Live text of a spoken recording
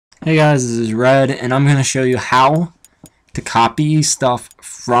Hey guys, this is Red, and I'm going to show you how to copy stuff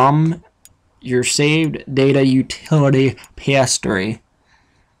from your saved data utility PS3,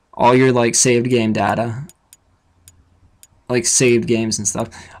 all your saved game data, like saved games and stuff,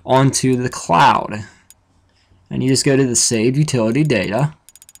 onto the cloud. And you just go to the saved utility data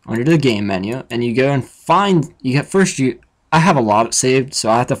under the game menu, and you go and find, I have a lot saved, so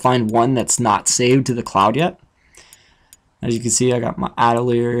I have to find one that's not saved to the cloud yet. As you can see, I got my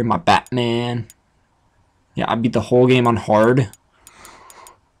Adelier, my Batman. Yeah, I beat the whole game on hard.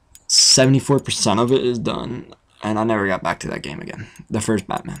 74% of it is done. And I never got back to that game again. The first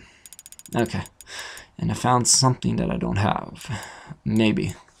Batman. Okay. And I found something that I don't have.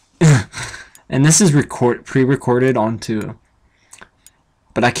 Maybe. And this is pre-recorded onto...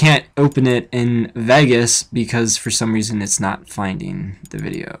 But I can't open it in Vegas because for some reason it's not finding the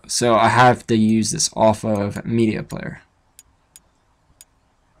video. So I have to use this off of Media Player.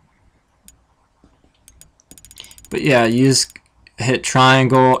 But yeah, you just hit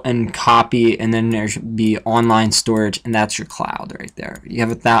triangle and copy, and then there should be online storage, and that's your cloud right there. You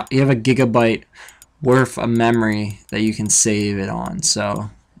have a gigabyte worth of memory that you can save it on. So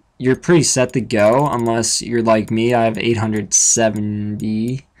you're pretty set to go, unless you're like me. I have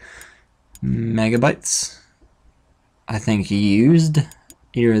 870 megabytes. I think used.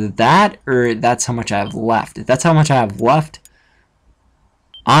 Either that or that's how much I have left. If that's how much I have left,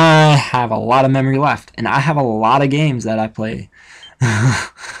 I have a lot of memory left, and I have a lot of games that I play.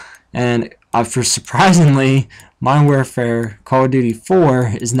 And for surprisingly, Modern Warfare Call of Duty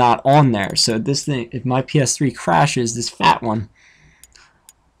 4 is not on there. So this thing, if my PS3 crashes, this fat one,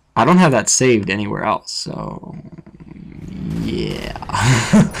 I don't have that saved anywhere else. So yeah,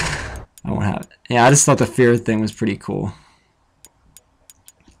 I won't have it. Yeah, I just thought the Fear thing was pretty cool.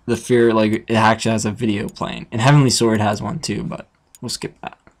 The Fear, it actually has a video playing, and Heavenly Sword has one too, but we'll skip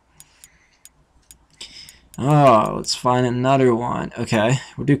that. Oh, let's find another one. Okay,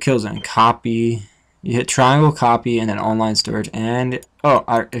 we'll do Killzone. Copy. You hit triangle, copy, and then online storage. And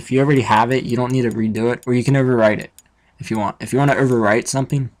if you already have it, you don't need to redo it, or you can overwrite it if you want. If you want to overwrite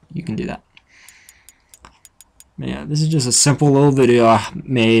something, you can do that. But yeah, this is just a simple little video I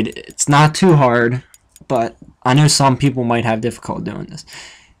made. It's not too hard, but I know some people might have difficulty doing this.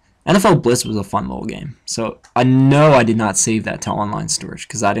 NFL Blitz was a fun little game, so I know I did not save that to online storage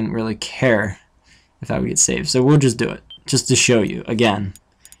because I didn't really care if that would get saved. So we'll just do it, just to show you. Again,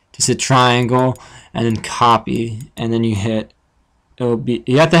 just hit triangle and then copy, and then you hit,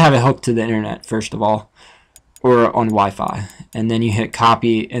 you have to have it hooked to the internet first of all, or on Wi-Fi, and then you hit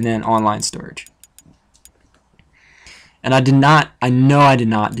copy and then online storage. And I know I did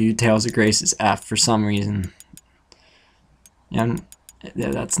not do Tales of Grace's F for some reason. Yeah,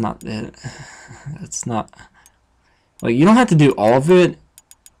 that's not it. That's not, you don't have to do all of it.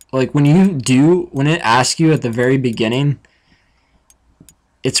 When it asks you at the very beginning,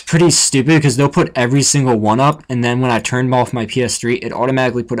 it's pretty stupid because they'll put every single one up, and then when I turned off my PS3, it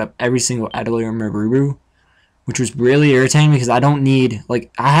automatically put up every single Adelier Maruru, which was really irritating because I don't need,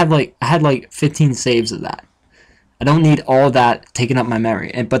 I had 15 saves of that. I don't need all of that taking up my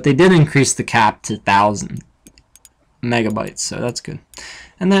memory. But they did increase the cap to 1,000 megabytes, so that's good.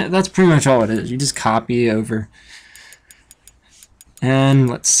 And that's pretty much all it is. You just copy over. And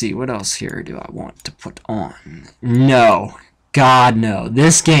let's see, what else here do I want to put on? No. God, no.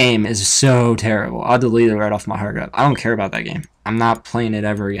 This game is so terrible. I'll delete it right off my hard drive. I don't care about that game. I'm not playing it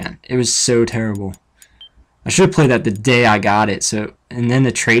ever again. It was so terrible. I should have played that the day I got it. So, and then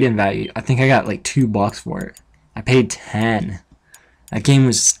the trade-in value, I think I got $2 for it. I paid 10. That game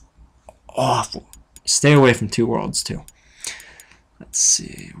was awful. Stay away from Two Worlds too. Let's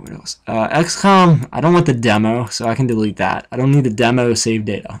see, what else? XCOM, I don't want the demo, so I can delete that. I don't need the demo save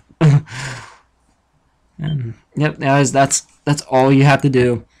data. And, yep, guys, that's all you have to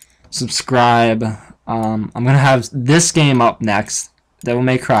do. Subscribe. I'm going to have this game up next, Devil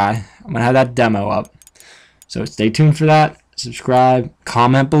May Cry. I'm going to have that demo up. So stay tuned for that. Subscribe,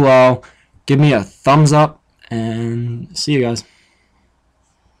 comment below, give me a thumbs up, and see you guys.